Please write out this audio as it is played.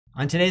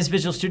On today's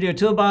Visual Studio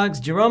Toolbox,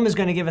 Jerome is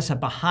going to give us a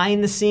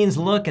behind-the-scenes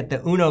look at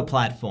the Uno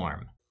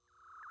platform.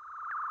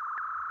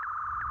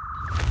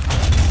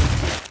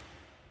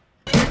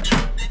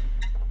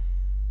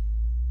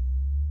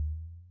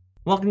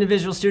 Welcome to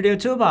Visual Studio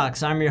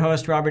Toolbox. I'm your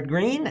host, Robert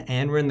Green,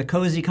 and we're in the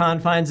cozy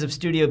confines of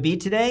Studio B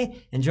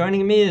today. And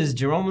joining me is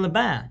Jerome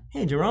Laban.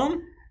 Hey,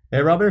 Jerome.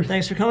 Hey, Robert.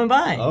 Thanks for coming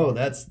by. Oh,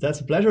 that's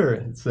a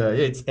pleasure.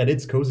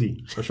 It's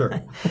cozy, for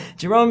sure.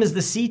 Jerome is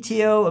the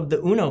CTO of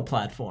the Uno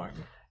platform.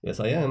 Yes,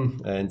 I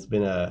am. And it's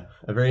been a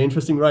very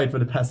interesting ride for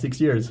the past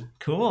 6 years.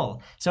 Cool.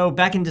 So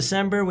back in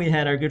December, we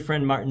had our good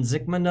friend Martin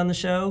Zikmund on the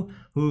show,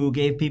 who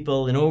gave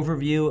people an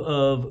overview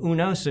of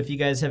Uno. So if you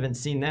guys haven't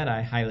seen that,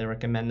 I highly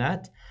recommend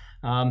that.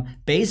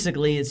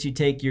 Basically, it's you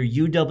take your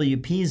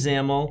UWP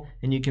XAML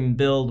and you can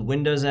build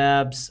Windows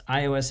apps,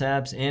 iOS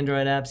apps,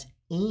 Android apps,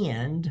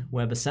 and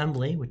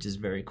WebAssembly, which is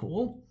very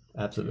cool.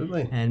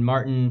 Absolutely. And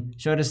Martin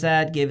showed us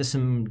that, gave us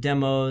some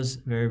demos,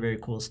 very, very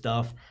cool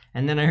stuff.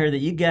 And then I heard that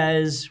you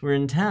guys were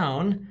in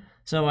town,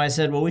 so I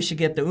said, well, we should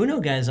get the Uno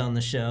guys on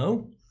the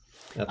show.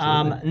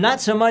 Absolutely. Not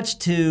so much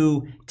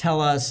to tell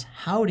us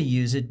how to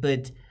use it,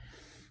 but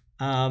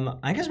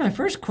I guess my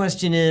first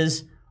question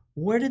is,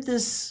 where did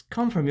this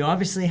come from? You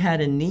obviously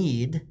had a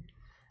need,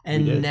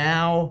 and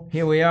now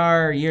here we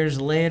are years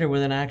later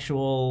with an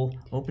actual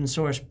open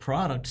source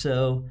product.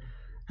 So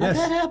how did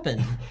that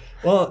happen?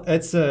 Well,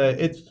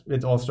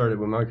 it all started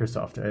with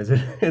Microsoft, as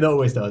it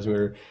always does.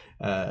 Where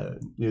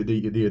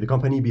the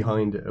company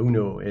behind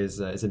Uno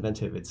is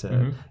Inventive. It's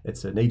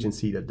an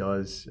agency that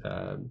does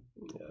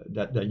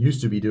that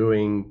used to be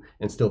doing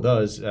and still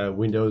does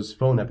Windows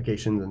Phone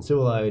applications and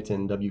Silverlight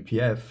and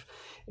WPF.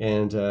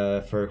 And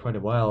for quite a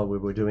while, we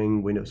were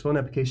doing Windows Phone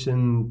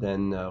application,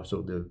 then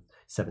also the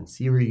 7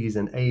 series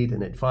and 8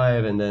 and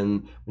 8.5, and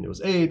then Windows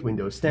 8,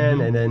 Windows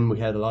 10, and then we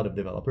had a lot of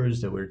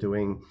developers that were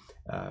doing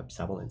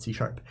XAML and C#.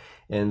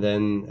 And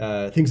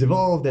then things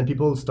evolved, and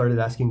people started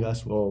asking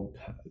us, well,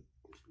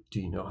 do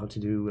you know how to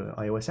do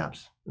iOS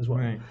apps as well?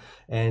 Right.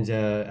 And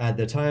at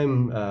the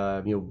time,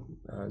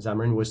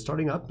 Xamarin was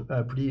starting up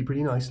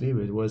pretty nicely.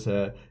 It was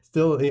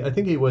still, I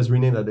think it was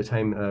renamed at the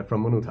time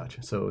from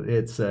Monotouch. So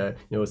it's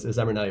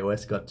Xamarin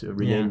iOS got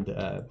renamed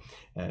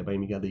by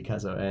Miguel de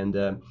Casa, and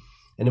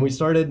then we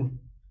started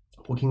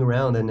poking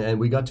around, and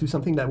we got to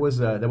something that was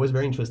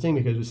very interesting,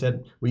 because we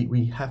said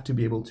we have to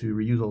be able to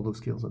reuse all those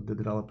skills of the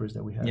developers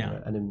that we had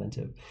at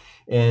Inventive,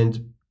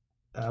 and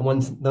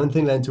one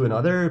thing led to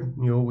another.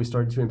 We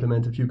started to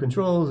implement a few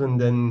controls, and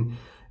then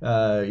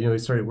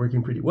it started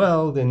working pretty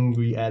well. Then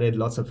we added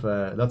lots of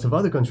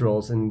other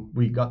controls, and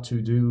we got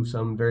to do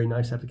some very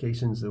nice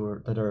applications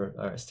that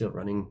are still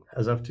running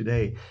as of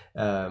today,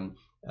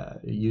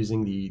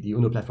 using the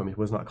Uno platform. It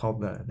was not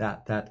called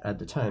that at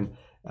the time,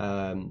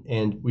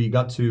 and we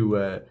got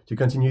to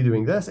continue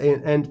doing this,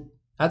 and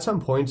at some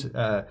point,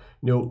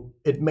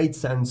 it made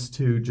sense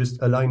to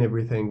just align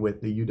everything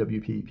with the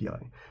UWP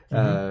API,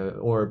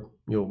 or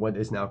what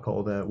is now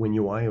called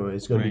WinUI, or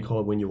it's going to be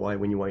called WinUI,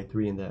 WinUI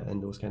 3,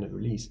 and those kind of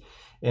release.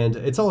 And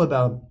it's all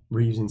about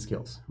reusing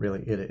skills,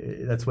 really.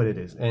 That's what it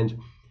is. And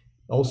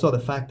also the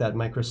fact that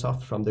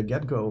Microsoft from the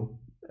get-go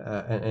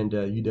and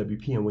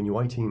UWP and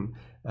WinUI team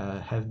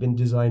have been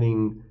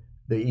designing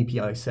the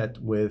API set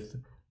with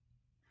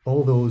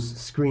all those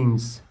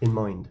screens in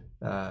mind.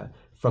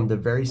 From the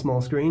very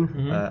small screen,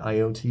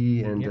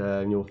 IoT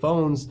and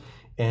phones,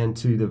 and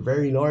to the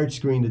very large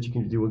screen that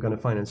we're going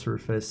to find on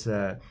Surface,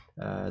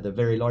 the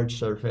very large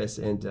Surface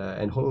and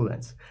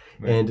HoloLens,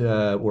 and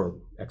or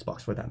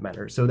Xbox for that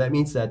matter. So that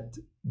means that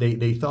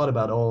they thought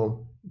about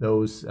all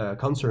those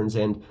concerns,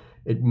 and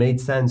it made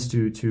sense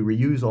to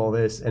reuse all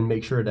this and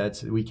make sure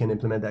that we can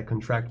implement that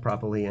contract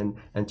properly and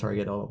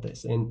target all of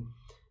this. And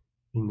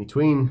in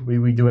between, we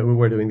were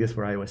doing this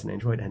for iOS and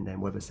Android, and then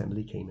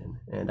WebAssembly came in,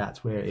 and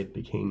that's where it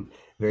became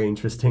very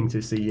interesting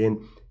to see.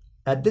 And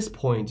at this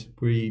point,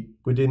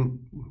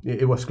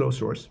 it was closed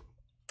source,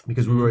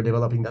 because we were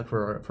developing that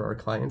for our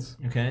clients.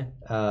 Okay.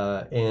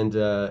 And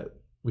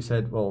we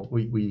said, well,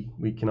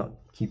 we cannot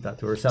keep that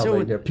to ourselves.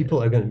 So,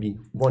 people are going to be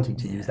wanting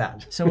to use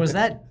that. So was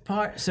that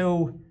part?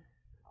 So,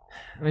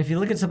 I mean, if you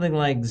look at something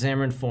like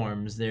Xamarin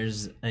Forms,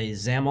 there's a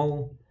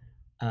XAML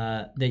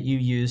that you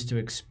use to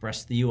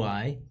express the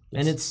UI.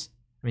 Yes.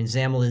 And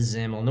XAML is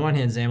XAML. On the one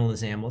hand, XAML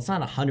is XAML. It's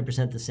not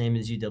 100% the same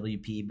as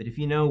UWP, but if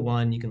you know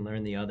one, you can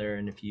learn the other.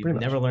 And if you've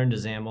never learned a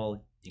XAML,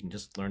 you can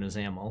just learn a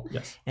XAML.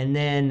 Yes. And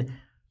then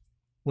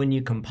when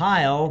you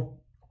compile,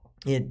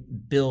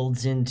 it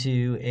builds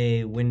into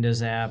a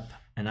Windows app,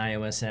 an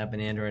iOS app,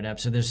 an Android app.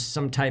 So there's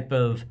some type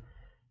of,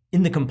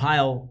 in the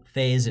compile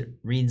phase, it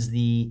reads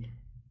the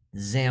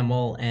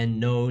XAML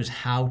and knows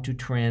how to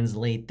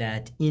translate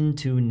that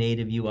into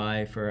native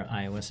UI for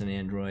iOS and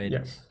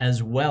Android,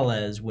 as well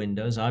as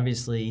Windows.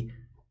 Obviously,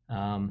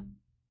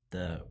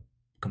 the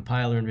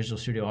compiler in Visual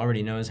Studio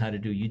already knows how to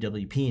do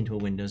UWP into a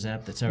Windows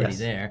app that's already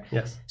there.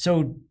 Yes.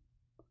 So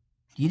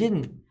did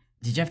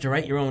you have to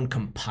write your own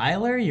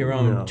compiler, your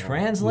own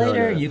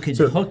translator? No. You could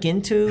hook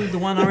into the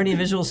one already in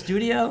Visual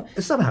Studio?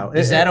 Somehow.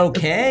 Is that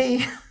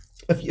okay?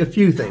 A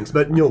few things,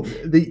 but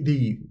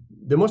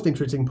the the most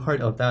interesting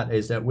part of that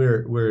is that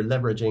we're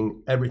leveraging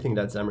everything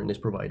that Xamarin is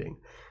providing.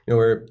 You know,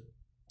 we're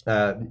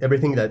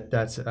everything that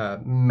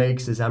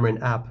makes a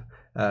Xamarin app.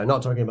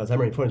 Not talking about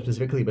Xamarin Forms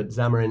specifically, but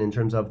Xamarin in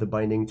terms of the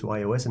binding to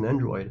iOS and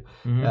Android,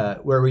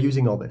 where we're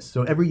using all this.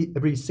 So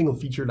every single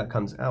feature that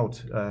comes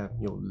out,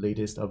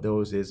 latest of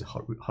those is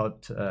Hot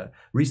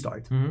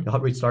Restart. The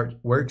Hot Restart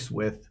works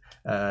with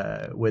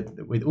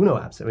Uno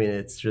apps. I mean,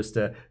 it's just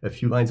a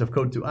few lines of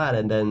code to add,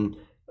 and then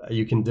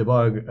you can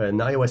debug an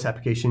iOS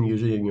application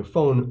using your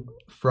phone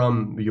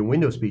from your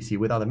Windows PC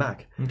without a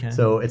Mac. Okay.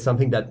 So it's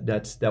something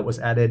that was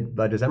added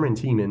by the Xamarin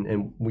team,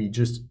 and we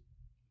just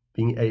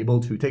being able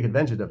to take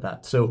advantage of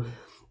that. So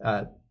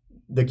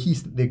the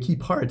key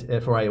part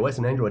for iOS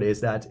and Android is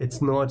that it's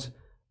not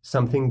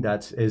something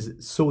that is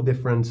so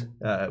different.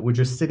 We're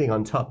just sitting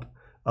on top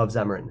of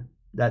Xamarin.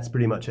 That's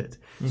pretty much it.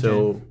 Okay.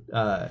 So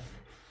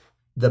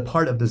the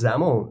part of the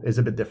XAML is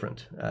a bit different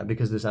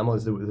because the XAML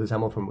is the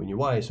XAML from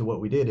WinUI. So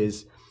what we did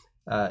is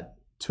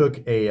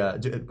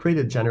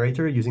created a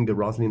generator using the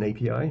Roslyn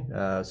API.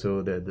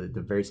 So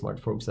the very smart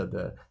folks at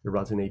the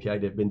Roslyn API,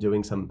 they've been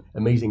doing some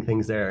amazing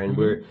things there, and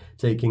we're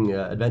taking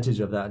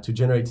advantage of that to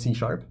generate C#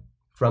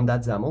 from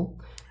that XAML.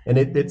 And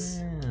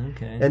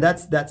and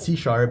that C#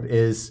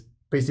 is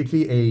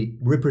basically a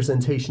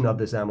representation of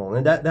the XAML,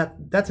 and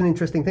that's an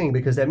interesting thing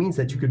because that means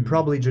that you could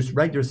probably just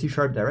write your C#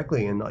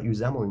 directly and not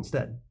use XAML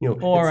instead.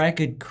 Or I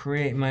could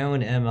create my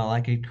own ML.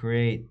 I could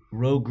create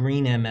row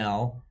green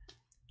ML.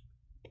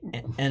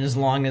 And as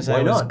long as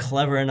I was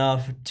clever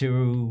enough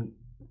to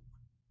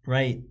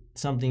write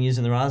something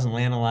using the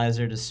Roslyn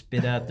analyzer to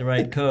spit out the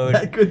right code.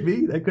 That could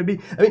be.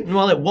 I mean,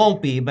 well, it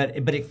won't be, but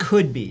it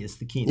could be is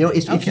the key.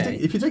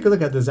 If you take a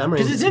look at the Xamarin,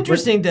 because it's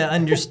interesting to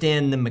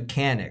understand the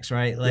mechanics,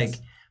 right? Like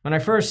when I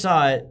first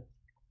saw it,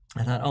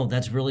 I thought, oh,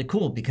 that's really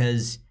cool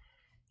because,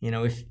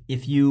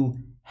 if you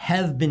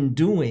have been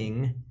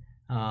doing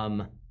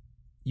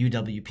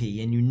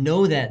UWP and you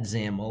know that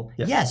XAML,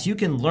 yes, you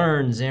can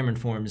learn Xamarin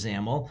Forms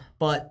XAML,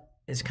 but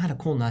it's kind of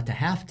cool not to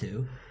have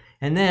to.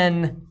 And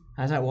then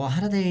I thought, well,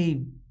 how do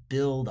they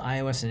build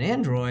iOS and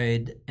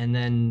Android? And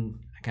then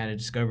I kind of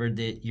discovered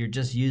that you're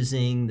just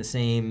using the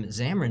same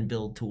Xamarin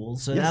build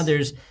tools. So now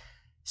there's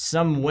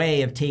some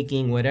way of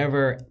taking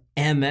whatever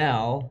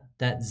ML,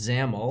 that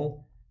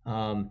XAML,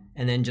 and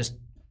then just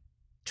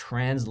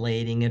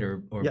translating it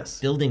or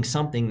building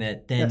something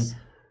that then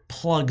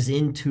plugs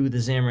into the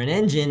Xamarin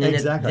engine, and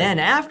then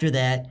after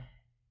that,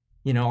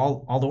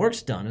 all the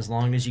work's done as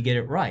long as you get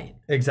it right.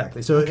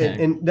 Exactly. So,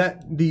 and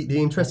that the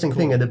interesting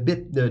thing, and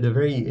the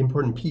very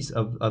important piece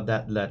of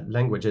that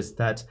language is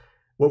that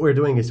what we're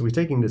doing is we're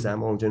taking the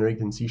XAML and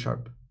generating C#,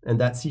 and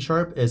that C#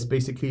 is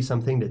basically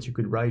something that you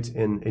could write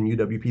in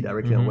UWP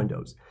directly on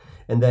Windows,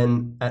 and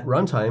then at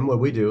runtime, what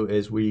we do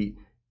is we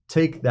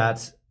take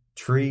that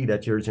tree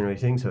that you're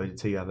generating. So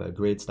let's say you have a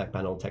grid, stack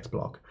panel, text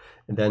block,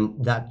 and then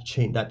that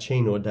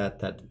chain or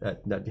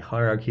that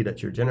hierarchy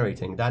that you're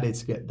generating,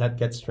 that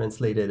gets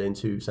translated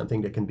into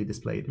something that can be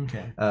displayed.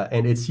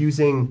 And it's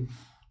using,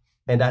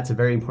 and that's a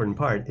very important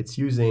part, it's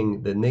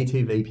using the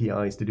native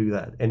APIs to do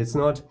that. And it's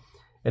not,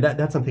 and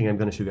that's something I'm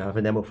going to show you. I have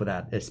a demo for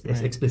that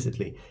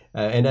explicitly.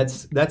 And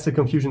that's a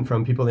confusion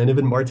from people, and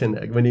even Martin,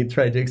 when he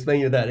tried to explain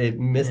you that, it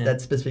missed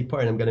that specific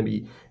part. I'm going to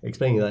be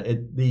explaining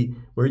that.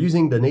 We're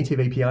using the native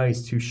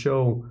APIs to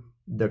show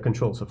the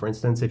control. So for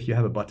instance, if you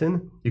have a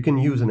button, you can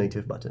use a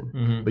native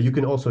button, but you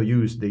can also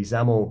use the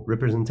XAML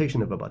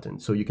representation of a button.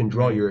 So you can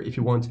draw if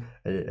you want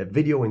a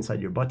video inside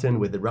your button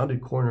with the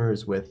rounded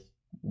corners with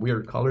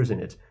weird colors in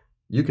it,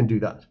 you can do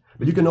that.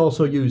 But you can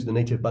also use the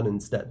native button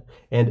instead.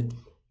 And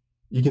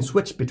you can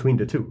switch between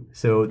the two.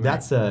 So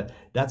that's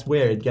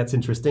where it gets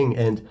interesting,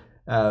 and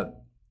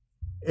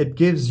it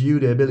gives you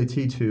the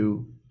ability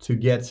to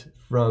get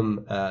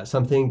from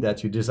something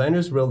that your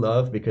designers will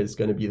love because it's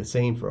going to be the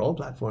same for all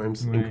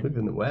platforms,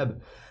 including the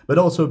web, but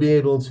also be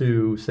able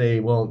to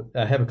say, well,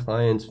 I have a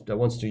client that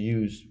wants to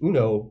use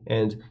Uno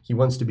and he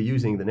wants to be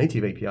using the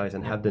native APIs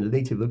and have the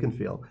native look and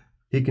feel.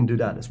 He can do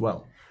that as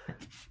well.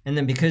 And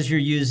then because you're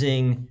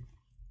using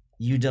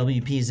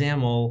UWP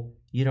XAML,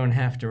 you don't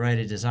have to write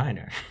a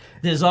designer.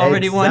 There's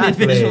already one in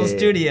Visual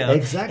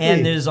Studio.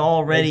 And there's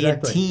already a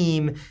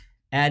team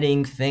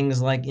adding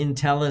things like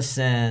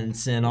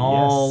IntelliSense and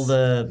all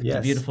the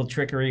beautiful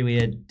trickery. We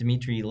had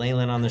Dimitri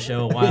Leyland on the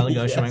show a while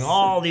ago showing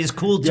all these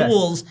cool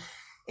tools.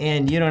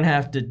 And you don't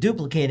have to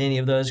duplicate any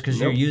of those because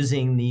you're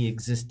using the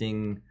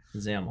existing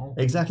XAML.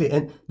 Exactly.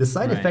 And the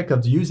side effect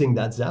of using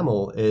that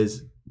XAML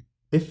is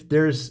if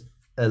there's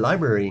a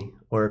library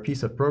or a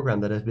piece of program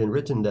that has been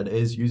written that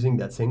is using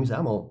that same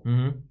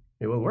XAML,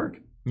 it will work.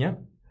 Yeah.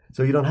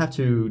 So you don't have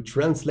to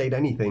translate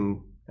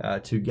anything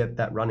to get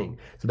that running.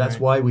 So that's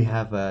why we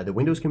have the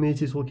Windows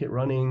Community Toolkit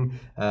running,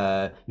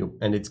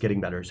 and it's getting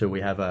better. So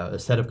we have a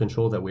set of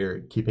controls that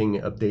we're keeping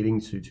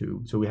updating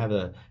to. So we have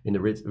in the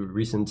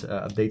recent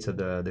updates of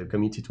the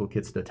Community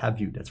Toolkits, the tab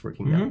view that's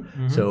working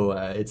now. So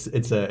it's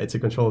a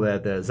control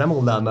that the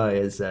Jerome Laban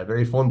is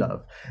very fond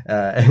of,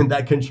 and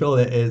that control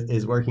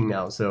is working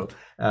now. So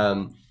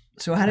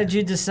so how did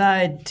you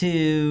decide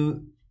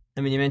to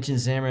I mean, you mentioned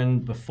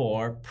Xamarin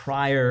before.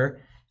 Prior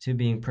to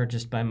being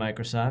purchased by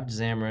Microsoft,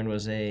 Xamarin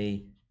was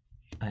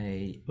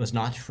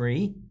not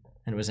free,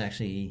 and it was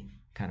actually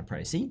kind of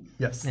pricey.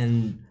 Yes.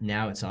 And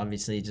now it's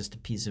obviously just a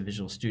piece of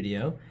Visual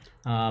Studio.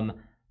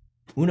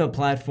 Uno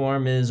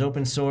platform is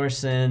open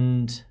source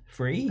and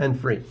free? And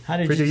free. How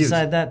did free you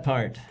decide that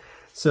part?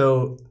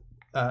 So...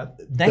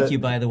 Thank you,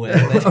 by the way.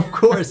 Of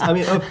course. I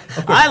mean, of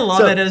course. I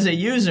love it as a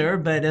user,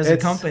 but as a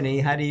company,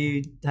 how'd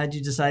you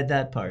decide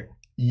that part?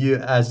 You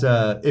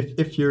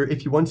if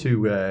you want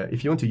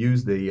to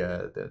use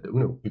the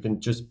Uno, you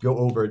can just go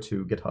over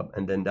to GitHub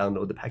and then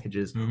download the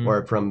packages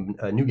or from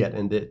NuGet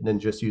and then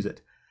just use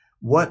it.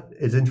 What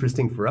is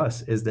interesting for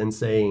us is then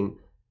saying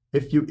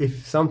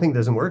if something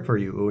doesn't work for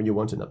you or you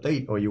want an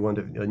update or you want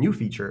a new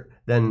feature,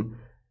 then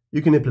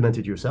you can implement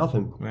it yourself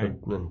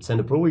and send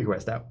a pull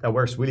request. That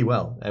works really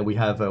well, and we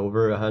have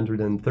over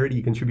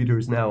 130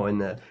 contributors now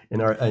in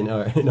our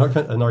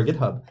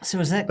GitHub. So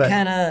is that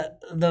kind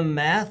of the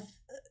math?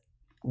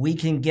 We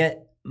can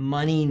get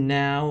money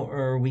now,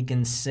 or we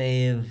can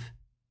save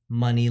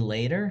money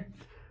later.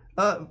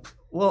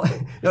 Well,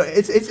 no,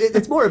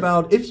 it's more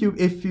about if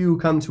you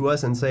come to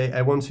us and say,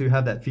 I want to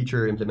have that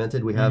feature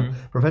implemented. We have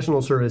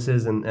professional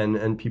services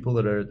and people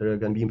that are going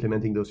to be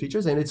implementing those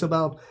features, and it's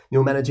about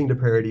managing the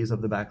priorities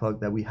of the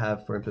backlog that we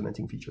have for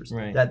implementing features.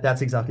 Right.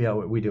 That's exactly how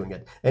we're doing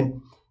it. And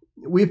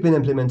we've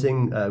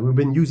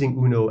been using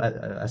Uno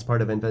as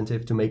part of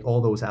Inventive to make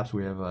all those apps.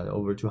 We have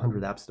over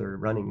 200 apps that are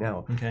running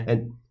now. Okay.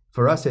 And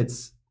for us,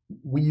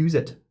 we use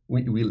it.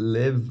 We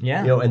live,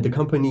 and the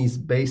company's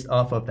based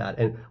off of that.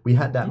 And we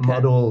had that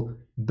model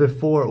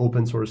before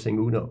open sourcing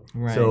Uno.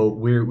 Right. So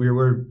we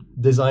were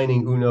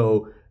designing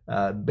Uno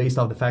based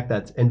off the fact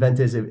that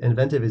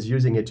Inventive is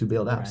using it to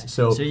build apps. Right.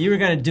 So you were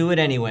going to do it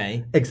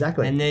anyway.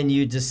 Exactly. And then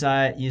you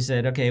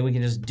said, okay, we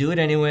can just do it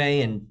anyway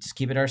and just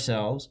keep it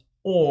ourselves.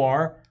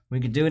 Or we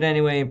could do it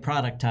anyway and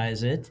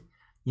productize it.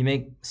 You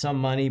make some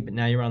money, but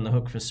now you're on the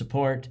hook for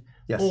support.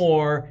 Yes.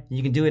 Or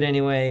you can do it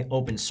anyway,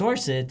 open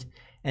source it,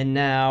 and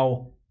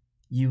now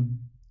you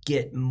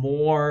get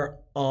more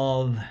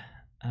of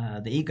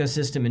the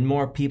ecosystem and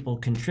more people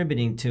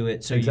contributing to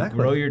it. So you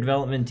grow your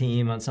development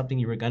team on something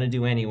you were going to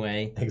do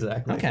anyway.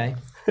 Exactly. Okay.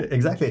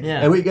 Exactly.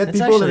 Yeah. And we get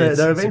people that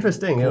are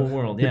interesting. Cool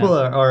world. People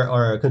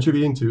are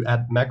contributing to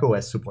add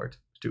macOS support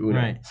to Uno.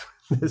 Right.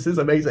 This is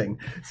amazing.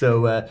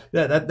 So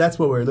that's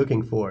what we're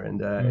looking for, and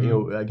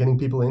getting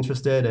people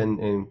interested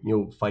and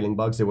filing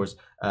bugs. There was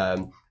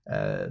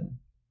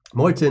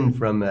Morten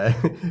from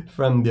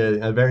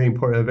the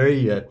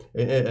very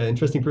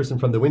interesting person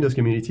from the Windows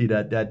community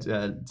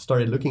that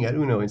started looking at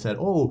Uno and said,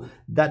 "Oh,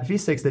 that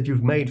V6 that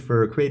you've made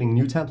for creating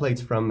new templates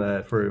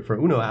for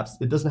Uno apps,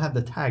 it doesn't have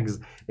the tags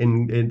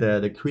in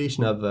the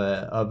creation of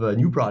a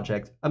new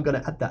project. I'm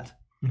gonna add that."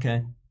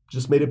 Okay.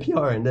 Just made a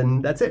PR and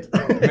then that's it.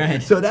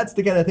 Right. So that's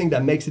the kind of thing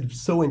that makes it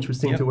so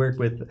interesting to work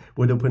with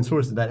open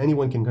source, that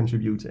anyone can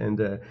contribute and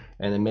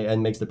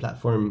makes the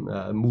platform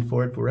move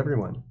forward for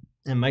everyone.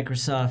 And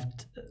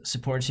Microsoft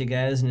supports you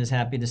guys and is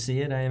happy to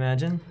see it, I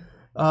imagine.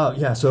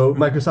 Yeah. So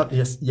Microsoft,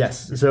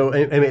 yes. So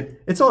I mean,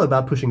 it's all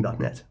about pushing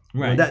 .NET.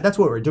 Right. That's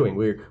what we're doing.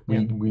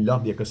 We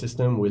love the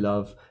ecosystem. We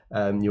love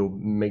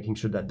making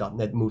sure that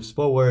 .NET moves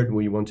forward.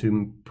 We want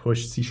to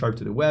push C#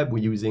 to the web.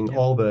 We're using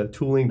all the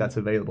tooling that's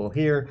available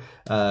here.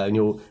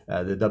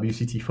 The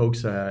WCT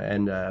folks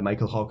and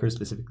Michael Hawker,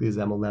 specifically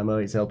XAML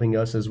Lemma, is helping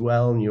us as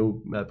well.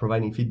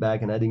 Providing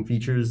feedback and adding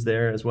features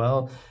there as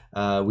well.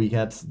 We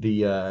have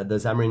the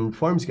Xamarin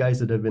Forms guys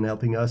that have been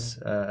helping us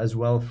as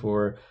well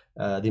for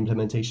the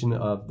implementation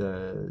of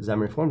the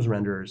Xamarin Forms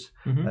renderers.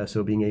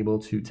 So being able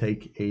to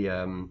take a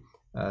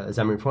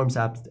Xamarin Forms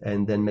app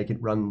and then make it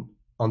run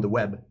on the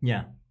web.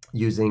 Yeah.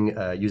 Using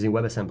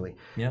WebAssembly.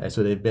 Yeah.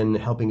 So they've been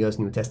helping us,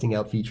 testing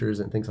out features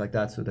and things like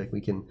that, so that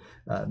we can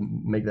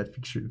make that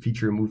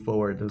feature move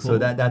forward. Cool. So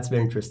that's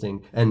very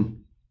interesting,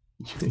 and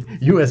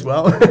you as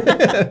well,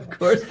 of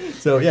course.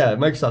 So yeah,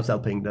 Microsoft's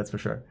helping, that's for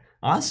sure.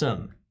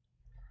 Awesome.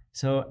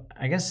 So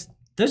I guess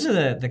those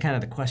are the kind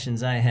of the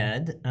questions I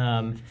had.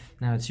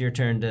 Now it's your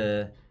turn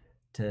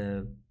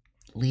to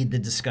lead the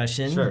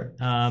discussion. Sure.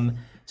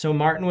 So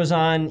Martin was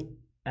on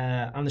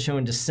the show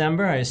in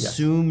December. I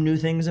assume new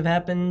things have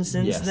happened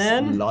since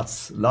then.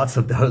 Lots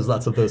of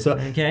those. So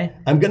okay,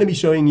 I'm going to be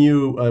showing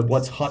you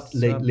what's hot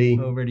lately.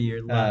 Over to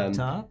your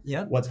laptop.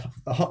 Yep. What's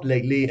hot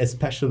lately,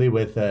 especially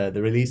with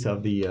the release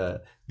of the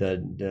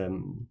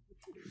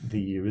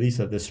release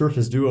of the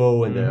Surface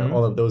Duo and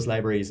all of those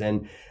libraries.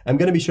 And I'm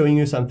going to be showing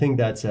you something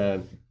that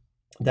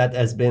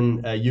has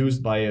been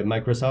used by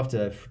Microsoft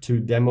to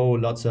demo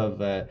lots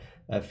of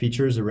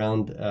features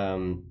around.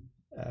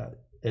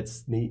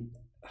 It's the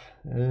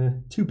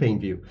two-pane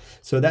view.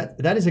 So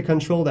that is a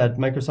control that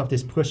Microsoft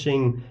is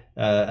pushing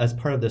as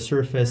part of the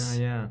Surface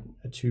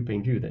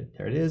two-pane view.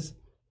 There it is.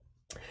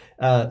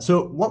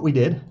 So what we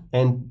did,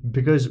 and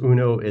because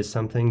Uno is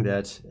something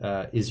that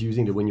is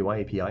using the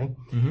WinUI API,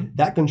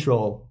 that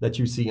control that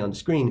you see on the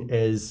screen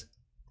is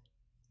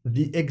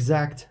the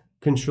exact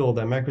control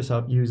that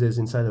Microsoft uses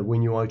inside of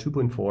WinUI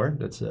 2.4.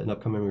 That's an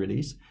upcoming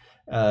release.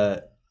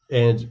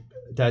 And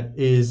that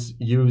is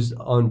used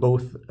on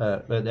both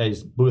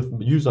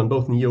used on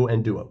both Neo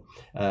and Duo.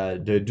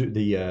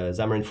 The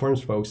Xamarin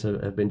Forms folks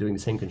have been doing the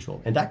same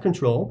control, and that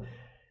control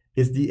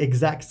is the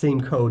exact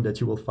same code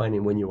that you will find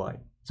in WinUI.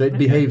 So it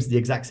behaves the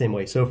exact same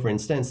way. So for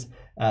instance,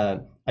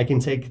 I can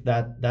take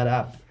that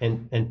app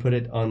and put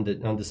it on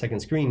the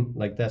second screen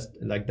like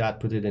that,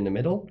 put it in the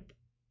middle,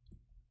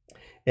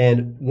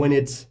 and when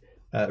it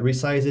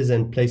resizes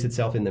and places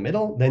itself in the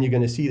middle, then you're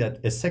going to see that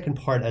a second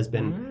part has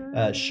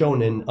been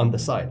shown on the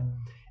side.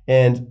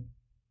 And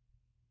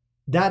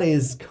that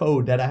is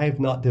code that I have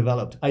not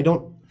developed. I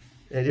don't,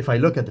 if I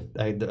look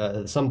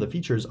at some of the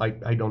features,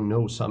 I don't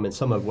know some, and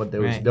some of what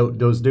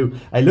those do.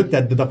 I looked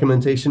at the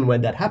documentation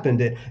when that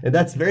happened, and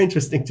that's very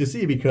interesting to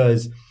see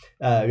because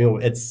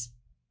it's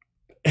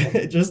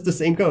just the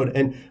same code,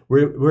 and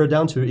we're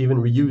down to even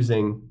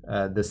reusing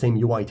the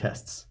same UI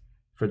tests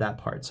for that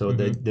part. So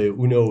the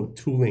Uno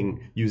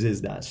tooling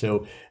uses that.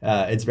 So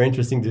it's very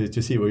interesting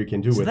to see what you can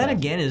do with that. So that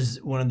again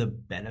is one of the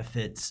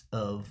benefits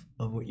of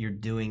what you're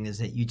doing, is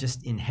that you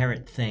just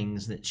inherit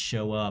things that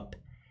show up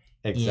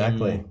in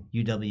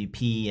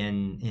UWP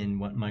and in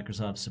what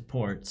Microsoft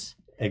supports.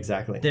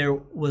 Exactly.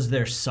 Was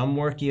there some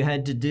work you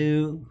had to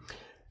do?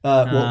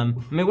 Well, I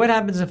mean, what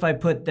happens if I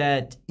put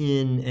that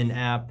in an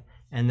app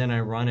and then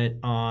I run it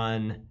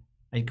on,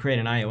 I create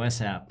an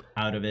iOS app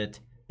out of it?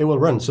 It will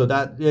run, so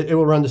that it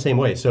will run the same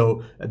way.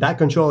 So that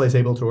control is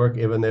able to work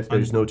even if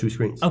there's no two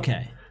screens.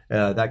 Okay.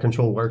 That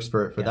control works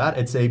for that.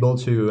 It's able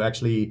to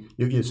actually,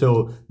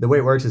 so the way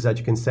it works is that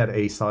you can set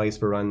a size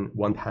for run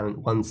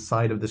one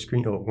side of the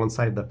screen, or one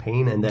side of the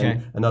pane, and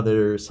then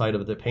another side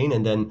of the pane.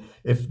 And then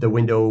if the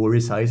window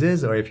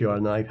resizes, or if you're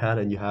on an iPad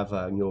and you have,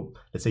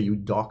 let's say you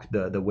dock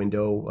the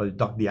window or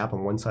dock the app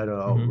on one side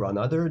or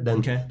another,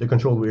 then the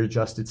control will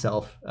adjust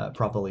itself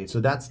properly.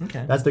 So that's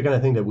the kind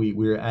of thing that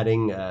we're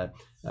adding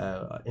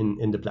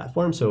in the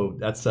platform. So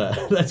that's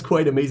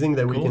quite amazing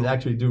that we can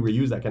actually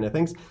reuse that kind of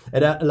things.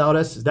 And that allowed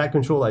us, that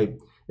control,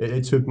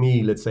 it took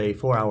me, let's say,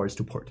 4 hours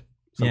to port,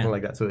 something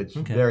like that. So it's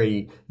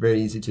very,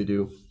 very easy to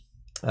do.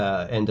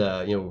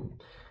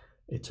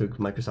 It took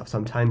Microsoft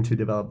some time to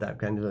develop that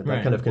kind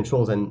of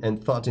controls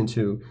and thought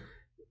into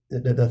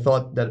the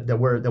thought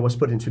that was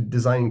put into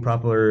designing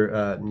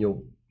proper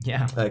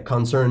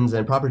concerns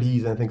and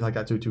properties and things like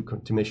that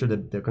to make sure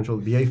that the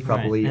controls behave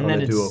properly on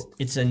the Duo.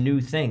 It's a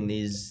new thing.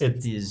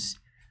 These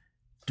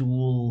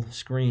dual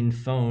screen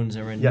phones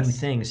are a new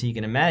thing. So you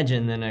can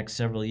imagine the next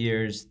several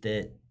years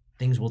that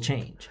things will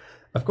change.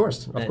 Of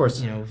course.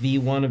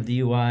 V1 of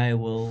the UI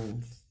will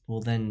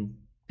then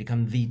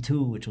become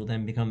V2, which will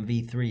then become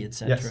V3,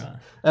 etc. Yes.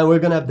 And we're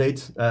going to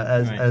update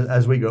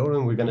as we go,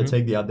 and we're going to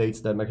take the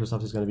updates that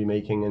Microsoft is going to be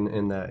making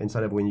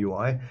inside of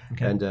WinUI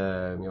and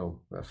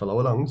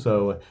follow along.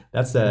 So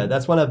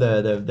that's one of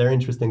the very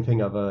interesting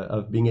thing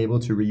of being able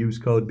to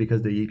reuse code,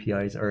 because the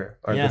APIs are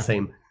the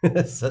same.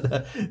 So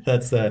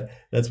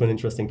that's one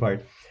interesting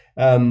part.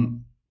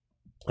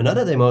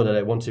 Another demo that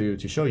I want to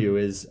show you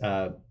is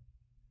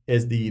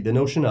the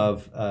notion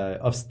of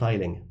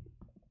styling.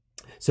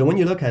 So when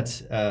you look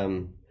at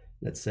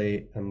let's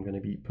say I'm going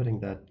to be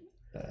putting that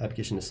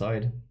application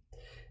aside.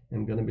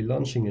 I'm going to be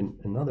launching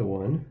another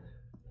one,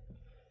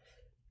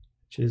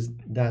 which is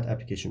that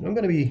application. I'm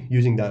going to be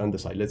using that on the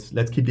side.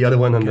 Let's keep the other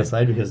one on the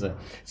side, because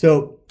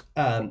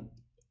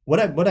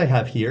what I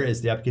have here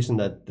is the application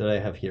that I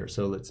have here.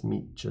 So let's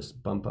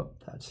just bump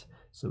up that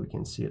so we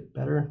can see it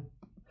better.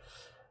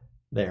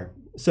 There.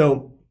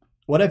 So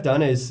what I've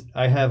done is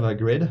I have a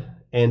grid,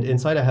 and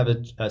inside I have a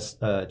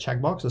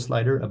checkbox, a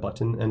slider, a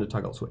button, and a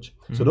toggle switch.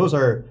 So those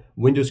are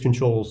Windows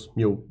controls,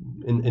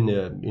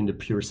 in the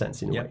pure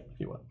sense, in a way, if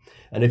you will.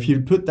 And if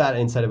you put that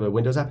inside of a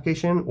Windows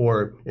application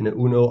or in an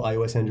Uno,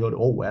 iOS, Android,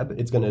 or web,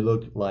 it's going to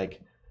look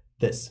like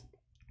this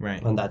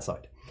on that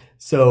side.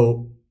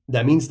 So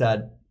that means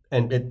that,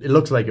 and it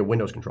looks like a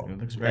Windows control. It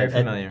looks very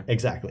familiar.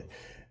 Exactly.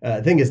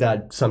 The thing is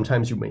that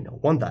sometimes you may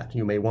not want that.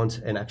 You may want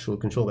an actual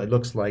control that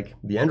looks like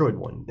the Android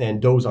one, and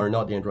those are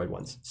not the Android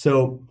ones.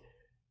 So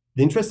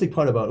the interesting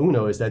part about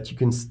Uno is that you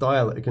can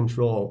style a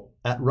control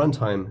at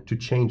runtime to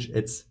change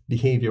its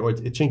behavior, or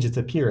it change its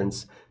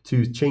appearance,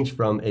 to change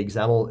from a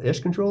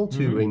XAML-ish control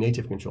to a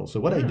native control. So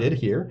what I did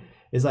here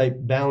is I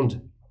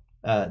bound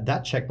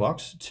that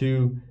checkbox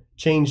to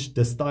change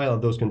the style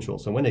of those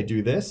controls. So when I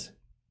do this,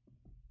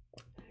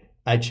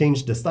 I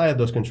change the style of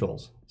those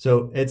controls.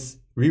 So it's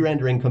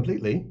re-rendering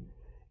completely,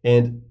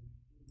 and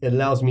it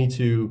allows me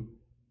to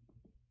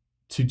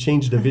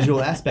change the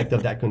visual aspect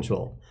of that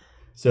control.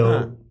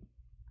 So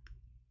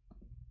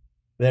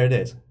there it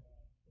is.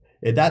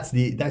 That's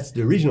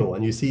the original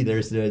one. You see,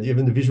 there's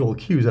even the visual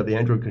cues of the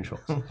Android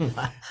controls.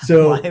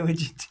 So why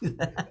would you do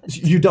that?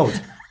 You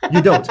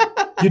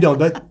don't.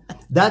 But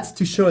that's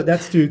to show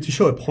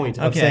a point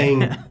of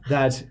saying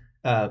that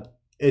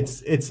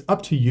it's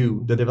up to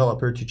you, the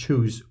developer, to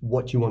choose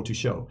what you want to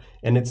show,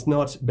 and it's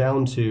not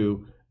bound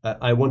to.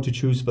 I want to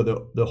choose for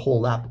the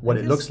whole app what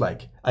it looks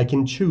like. I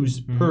can choose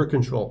per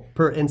control,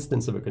 per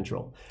instance of a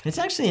control. It's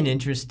actually an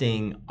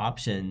interesting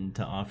option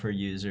to offer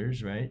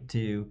users, right?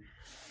 To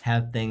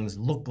have things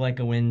look like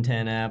a Win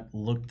 10 app,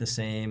 look the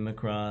same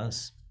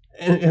across.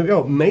 And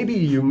maybe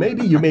you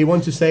may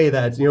want to say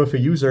that if a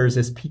user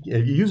is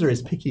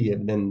picky,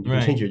 then you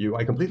can change your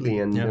UI completely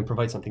and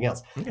provide something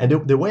else. Okay.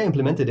 And the way I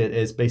implemented it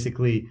is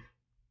basically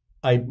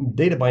I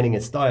data binding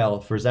its style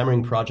for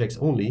Xamarin projects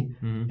only,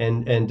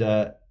 and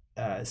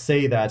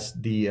say that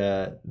the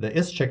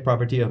isCheck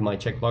property of my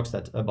checkbox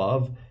that's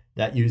above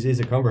that uses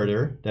a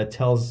converter that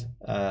tells,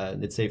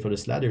 let's say for the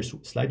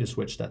slider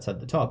switch that's at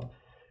the top,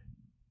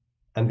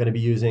 I'm going to be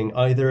using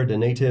either the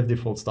native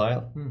default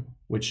style,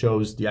 which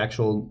shows the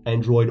actual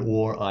Android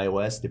or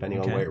iOS, depending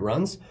on where it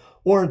runs,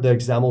 or the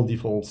XAML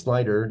default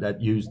slider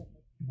that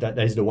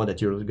is the one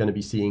that you're going to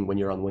be seeing when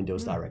you're on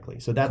Windows directly.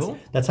 So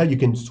that's how you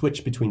can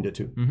switch between the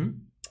two.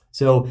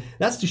 So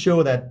that's to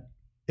show that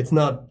it's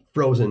not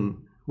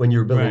frozen when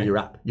you're building your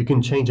app. You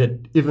can change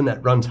it even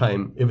at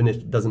runtime, even if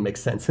it doesn't make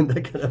sense in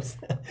that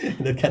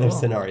kind of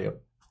scenario.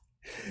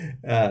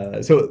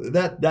 So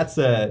that's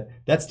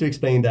to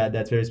explain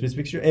that very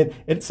specific feature, and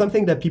it's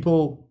something that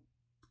people,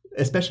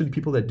 especially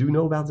people that do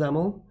know about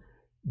XAML,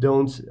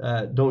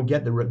 don't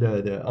get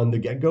the on the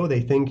get-go.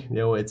 They think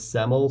it's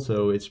XAML,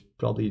 so it's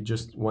probably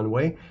just one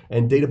way.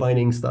 And data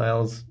binding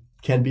styles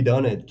can be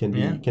done. It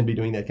can be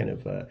doing that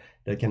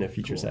kind of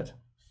feature set.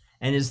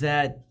 And is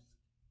that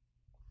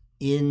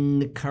in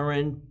the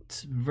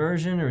current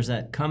version, or is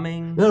that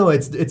coming? No,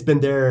 it's been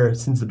there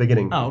since the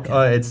beginning. Oh,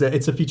 okay.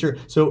 It's a feature.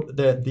 So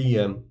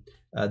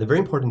the very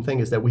important thing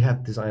is that we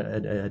have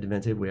at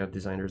Inventive, we have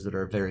designers that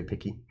are very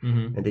picky,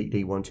 and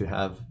they want to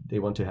have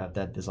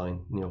that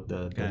design.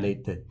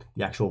 The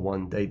actual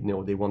one. They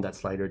want that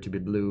slider to be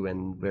blue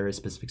and very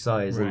specific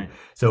size, and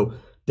so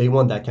they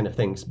want that kind of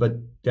things. But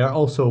there are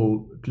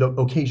also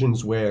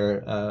occasions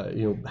where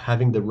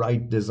having the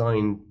right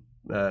design.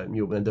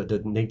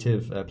 The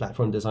native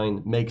platform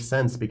design makes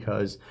sense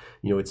because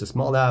it's a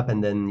small app,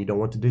 and then you don't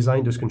want to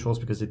design those controls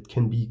because it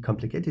can be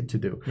complicated to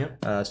do.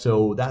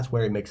 So that's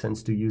where it makes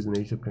sense to use the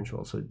native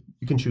control. So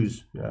you can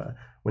choose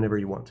whenever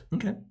you want.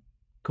 Okay,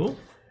 cool.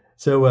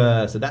 So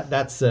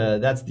that's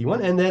the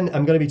one, and then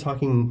I'm going to be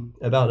talking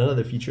about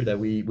another feature that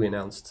we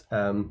announced.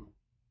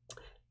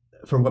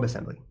 From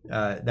WebAssembly,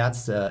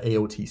 that's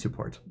AOT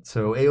support.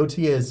 So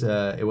AOT is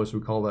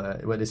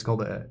what is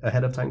called a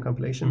ahead of time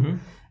compilation,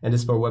 and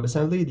it's for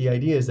WebAssembly. The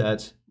idea is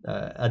that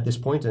at this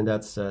point, and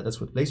that's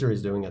what Blazor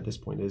is doing at this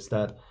point, is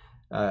that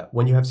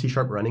when you have C#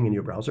 running in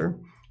your browser,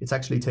 it's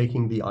actually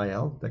taking the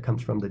IL that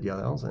comes from the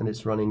DLLs, and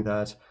it's running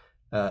that.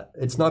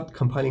 It's not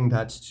compiling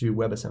that to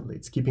WebAssembly.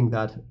 It's keeping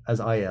that as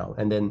IL,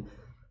 and then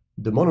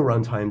the mono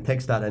runtime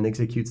takes that and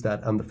executes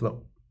that on the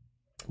flow.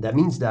 That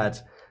means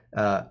that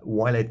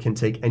while it can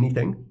take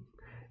anything,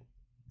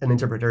 an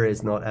interpreter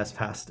is not as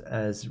fast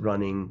as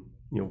running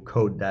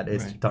code that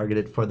is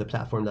targeted for the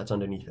platform that's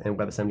underneath, and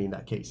WebAssembly in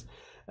that case.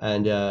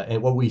 And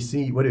what we've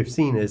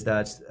seen is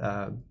that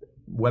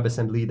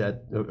WebAssembly,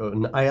 that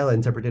an IL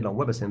interpreted on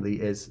WebAssembly,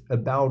 is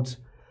about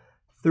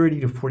 30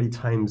 to 40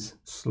 times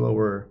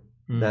slower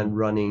than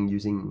running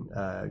using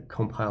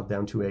compiled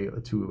down to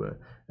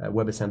a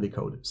WebAssembly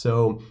code.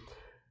 So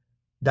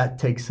that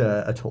takes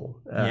a toll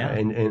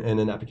in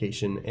an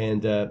application.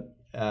 And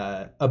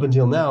up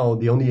until now,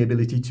 the only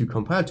ability to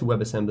compile to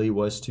WebAssembly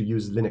was to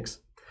use Linux.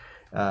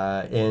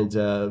 And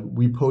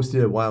we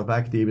posted a while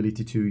back the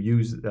ability to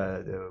use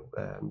the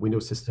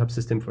Windows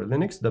subsystem for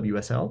Linux,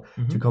 WSL,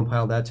 to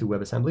compile that to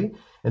WebAssembly.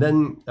 And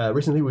then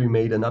recently we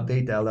made an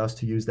update that allows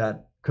to use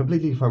that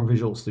completely from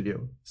Visual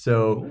Studio.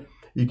 So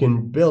you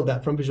can build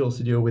that from Visual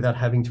Studio without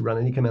having to run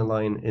any command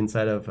line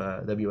inside of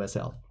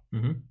WSL.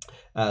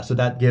 So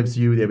that gives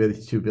you the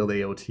ability to build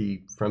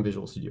AOT from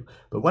Visual Studio.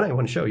 But what I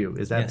want to show you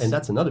is that, and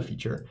that's another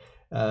feature,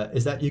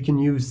 is that you can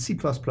use C++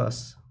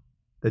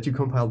 that you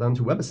compile down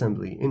to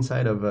WebAssembly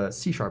inside of a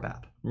C#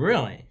 app.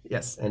 Really?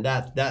 Yes, and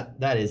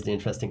that is the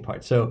interesting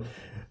part. So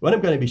what I'm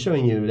going to be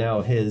showing you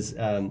now is,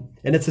 and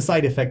it's a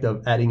side effect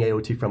of adding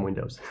AOT from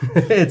Windows.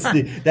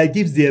 That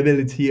gives the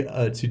ability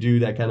to do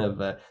that kind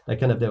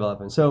of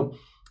development. So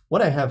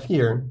what I have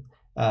here.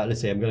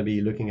 Let's say I'm going to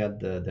be looking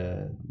at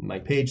my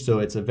page. So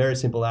it's a very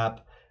simple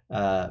app.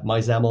 My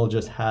XAML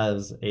just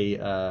has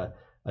a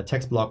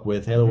text block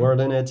with hello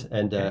world in it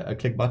and a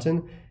click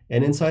button.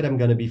 And inside I'm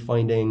going to be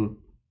finding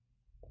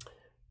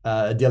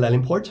a DLL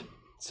import.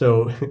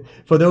 So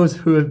for those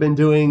who have been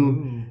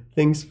doing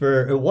things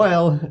for a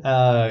while,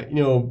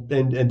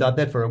 and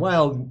 .NET for a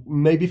while,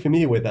 may be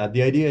familiar with that.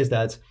 The idea is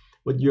that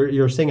what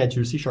you're saying at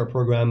your C#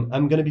 program,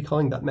 I'm going to be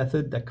calling that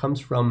method that comes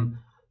from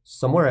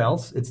somewhere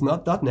else. It's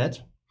not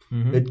 .NET.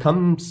 It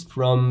comes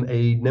from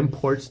an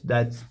import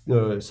that's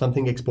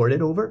something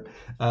exported over.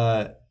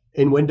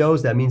 In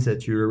Windows, that means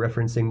that you're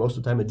referencing most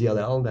of the time a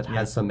DLL that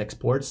has some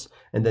exports,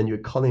 and then you're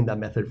calling that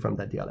method from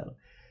that DLL.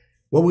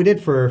 What we did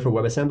for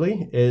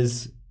WebAssembly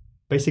is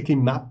basically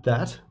map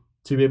that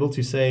to be able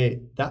to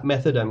say that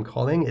method I'm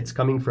calling, it's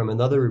coming from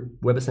another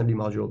WebAssembly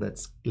module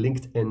that's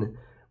linked in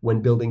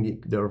when building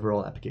the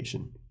overall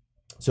application.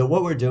 So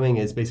what we're doing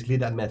is basically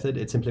that method,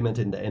 it's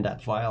implemented in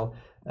that file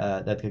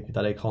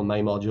that I call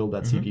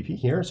mymodule.cpp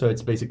here. So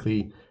it's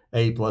basically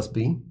A plus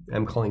B.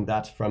 I'm calling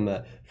that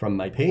from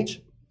my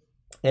page.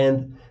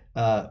 And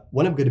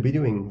what I'm going to be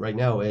doing right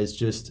now is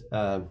just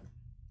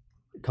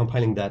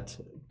compiling that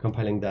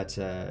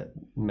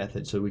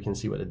method so we can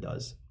see what it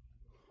does.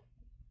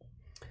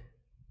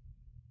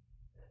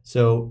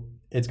 So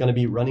it's going to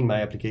be running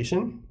my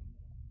application.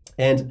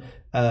 And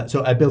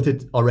so I built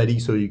it already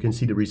so you can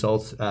see the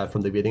results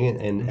from the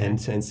beginning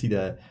and see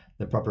the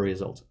proper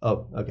results.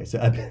 Oh, okay. So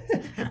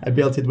I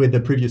built it with the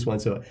previous one,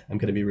 so I'm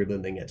going to be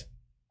rebuilding it.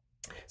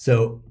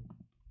 So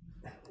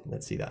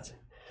let's see that.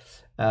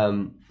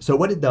 So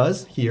what it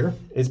does here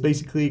is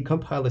basically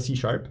compile a C#,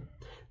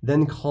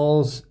 then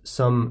calls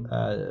some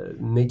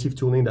native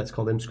tooling that's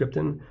called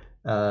mscripting,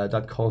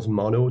 that calls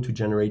Mono to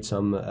generate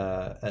some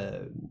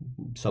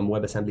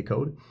WebAssembly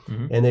code,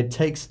 and it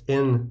takes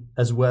in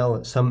as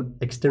well some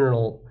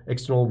external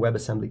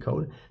WebAssembly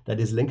code that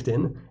is linked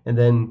in, and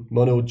then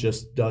Mono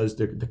just does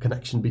the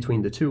connection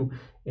between the two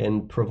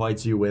and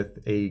provides you with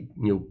a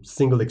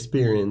single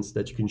experience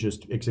that you can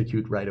just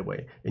execute right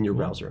away in your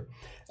browser.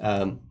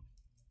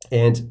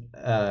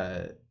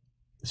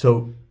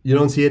 So you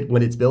don't see it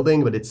when it's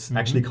building, but it's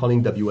actually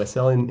calling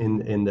WSL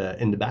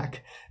in the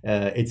back.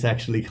 It's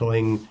actually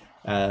calling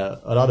a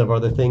lot of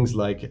other things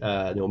like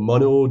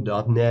Mono,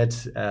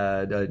 .NET,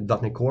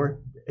 .NET Core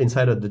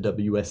inside of the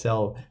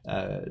WSL.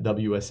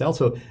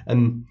 So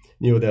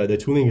the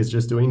tooling is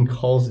just doing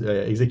calls,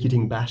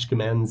 executing bash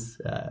commands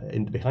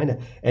behind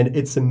it, and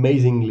it's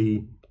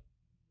amazingly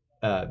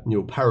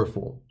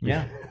powerful.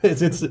 Yeah,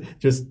 it's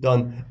just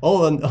done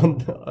all on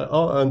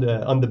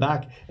the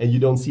back, and you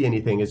don't see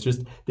anything. It's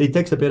just it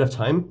takes a bit of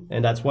time,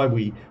 and that's why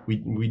we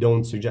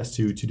don't suggest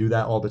to do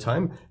that all the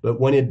time. But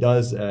when it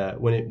does,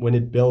 when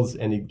it builds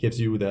and it gives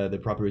you the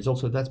proper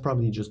results, so that's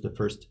probably just the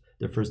first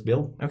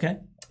build. Okay.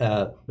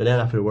 But then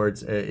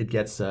afterwards, it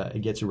gets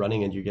you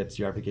running, and you get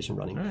your application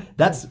running. Right.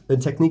 That's a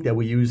technique that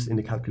we use in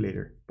the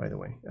calculator, by the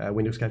way,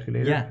 Windows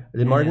calculator. Yeah.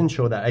 Did Martin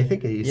show that? I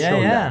think he's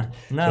shown that.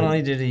 Not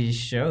only did he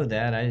show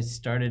that, I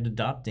started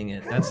adopting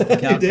it. That's the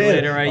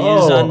calculator I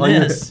use on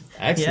this.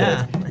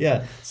 Excellent.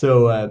 Yeah.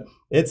 So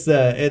it's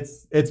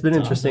been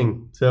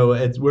interesting. Awesome. So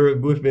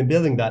we've been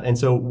building that, and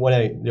so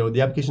when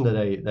the application that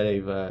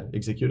I've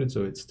executed,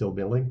 so it's still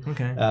building.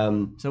 Okay.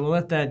 So we'll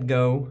let that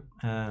go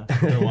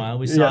for a while.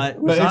 We saw it.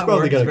 It's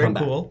probably going to come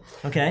cool.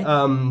 back. Okay.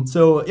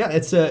 So yeah,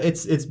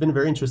 it's been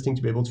very interesting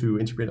to be able to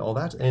integrate all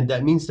that, and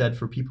that means that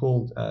for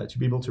people to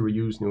be able to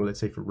reuse, let's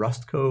say for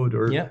Rust code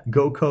or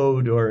Go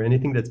code or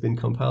anything that's been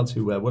compiled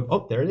to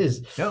there it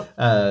is.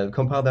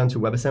 Compiled down to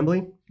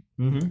WebAssembly.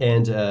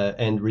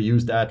 And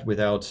reuse that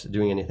without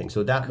doing anything.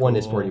 So that one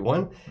is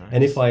 41. Nice.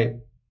 And if I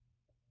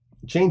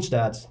change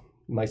that,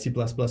 my C++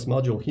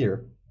 module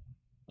here,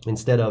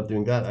 instead of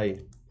doing that, I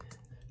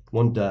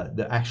want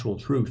the actual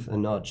truth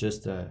and not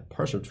just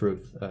partial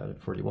truth,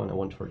 41, I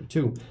want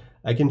 42.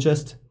 I can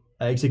just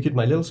execute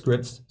my little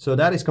scripts. So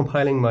that is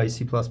compiling my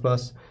C++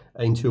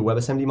 into a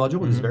WebAssembly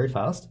module. It's very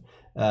fast.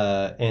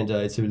 And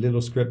it's a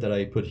little script that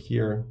I put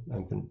here.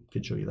 I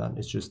can show you that.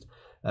 It's just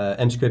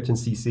mscript and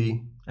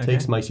CC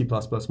takes my C++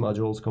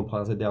 modules,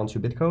 compiles it down to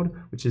bitcode,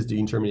 which is the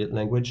intermediate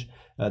language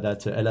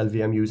that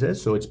LLVM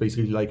uses. So it's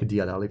basically like a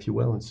DLL, if you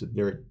will. It's a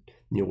very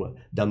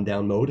dumbed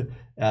down mode.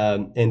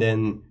 And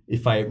then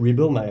if I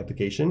rebuild my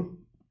application,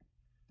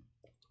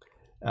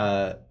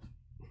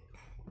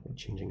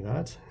 changing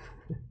that,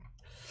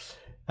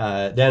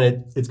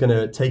 then it's going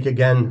to take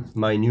again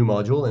my new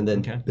module and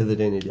then build it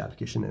into the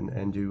application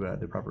and do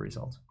the proper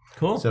results.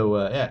 Cool. So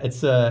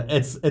it's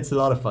a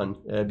lot of fun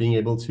being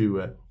able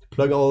to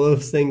plug all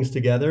those things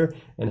together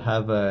and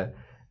have a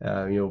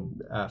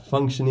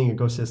functioning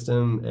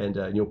ecosystem and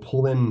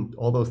pull in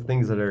all those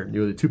things that are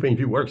the two-pane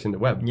view works in the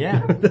web.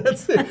 Yeah,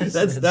 that's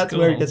cool.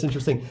 Where it gets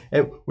interesting.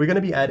 And we're going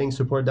to be adding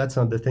support. That's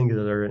on the things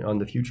that are on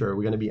the future.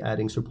 We're going to be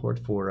adding support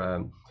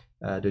for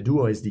the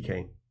Duo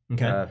SDK.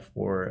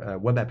 For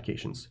web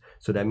applications.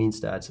 So that means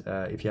that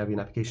if you have an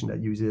application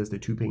that uses the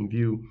two-pane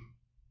view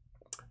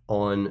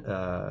on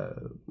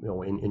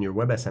in your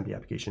WebAssembly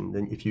application,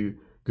 then if you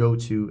go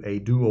to a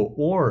Duo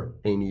or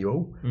a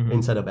Neo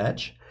instead of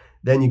Edge,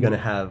 then you're going to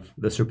have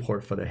the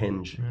support for the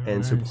hinge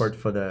and support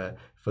for the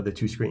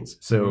two screens.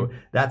 So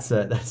that's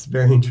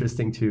very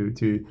interesting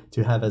to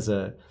have as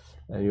a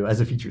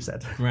feature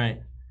set.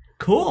 Right.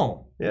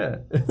 Cool. Yeah,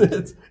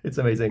 it's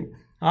amazing.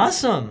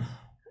 Awesome.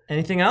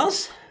 Anything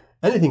else?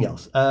 Anything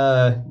else?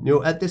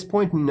 At this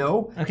point,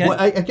 no. Okay. Well,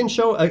 I can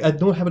show. I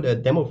don't have a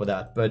demo for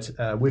that, but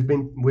we've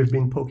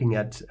been poking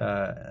at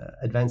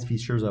advanced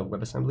features of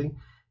WebAssembly,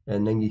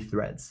 and namely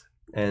threads.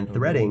 And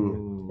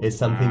threading is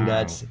something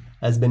that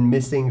has been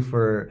missing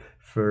for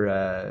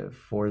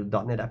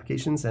 .NET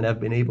applications, and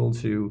I've been able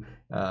to.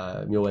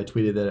 I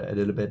tweeted a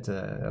little bit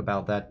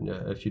about that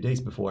a few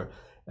days before,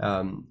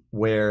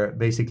 where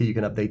basically you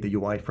can update the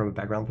UI from a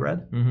background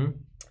thread.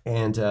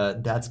 And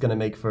that's going to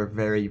make for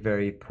very,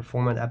 very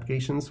performant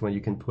applications when you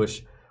can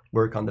push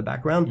work on the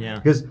background. Yeah.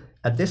 Because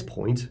at this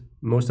point,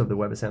 most of the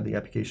WebAssembly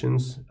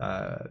applications,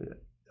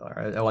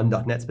 on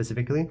 .NET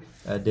specifically,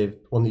 they've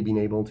only been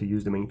able to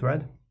use the main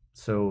thread.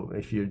 So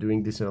if you're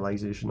doing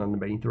deserialization on the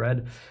main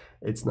thread,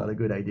 it's not a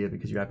good idea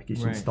because your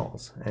application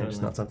stalls, and it's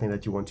not something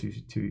that you want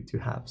to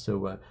have.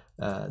 So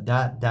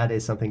that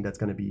is something that's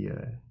going to be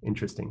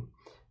interesting.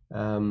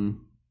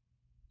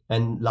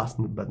 And last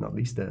but not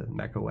least, the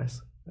Mac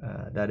OS.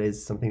 That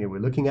is something that we're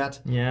looking at.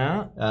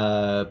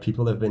 Yeah.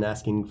 People have been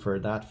asking for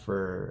that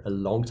for a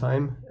long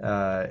time,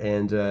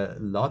 and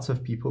lots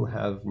of people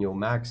have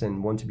Macs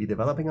and want to be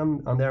developing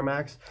on their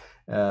Macs,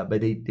 but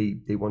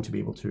they want to be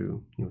able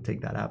to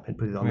take that app and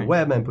put it on the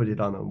web and put it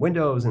on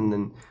Windows, and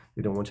then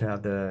they don't want to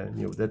have the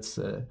that's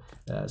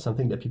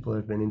something that people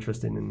have been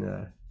interested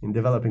in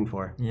developing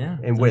for. Yeah,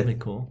 and that'd be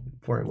cool.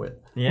 For and with.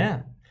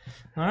 Yeah.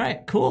 All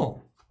right.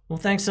 Cool. Well,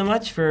 thanks so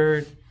much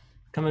for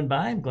coming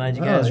by. I'm glad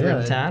you guys were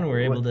in town. We were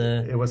able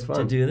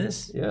to do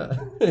this. Yeah,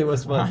 it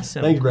was fun.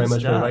 Awesome. Thanks very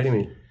much for inviting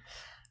me.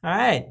 All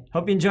right.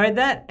 Hope you enjoyed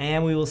that,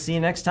 and we will see you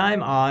next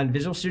time on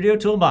Visual Studio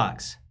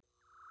Toolbox.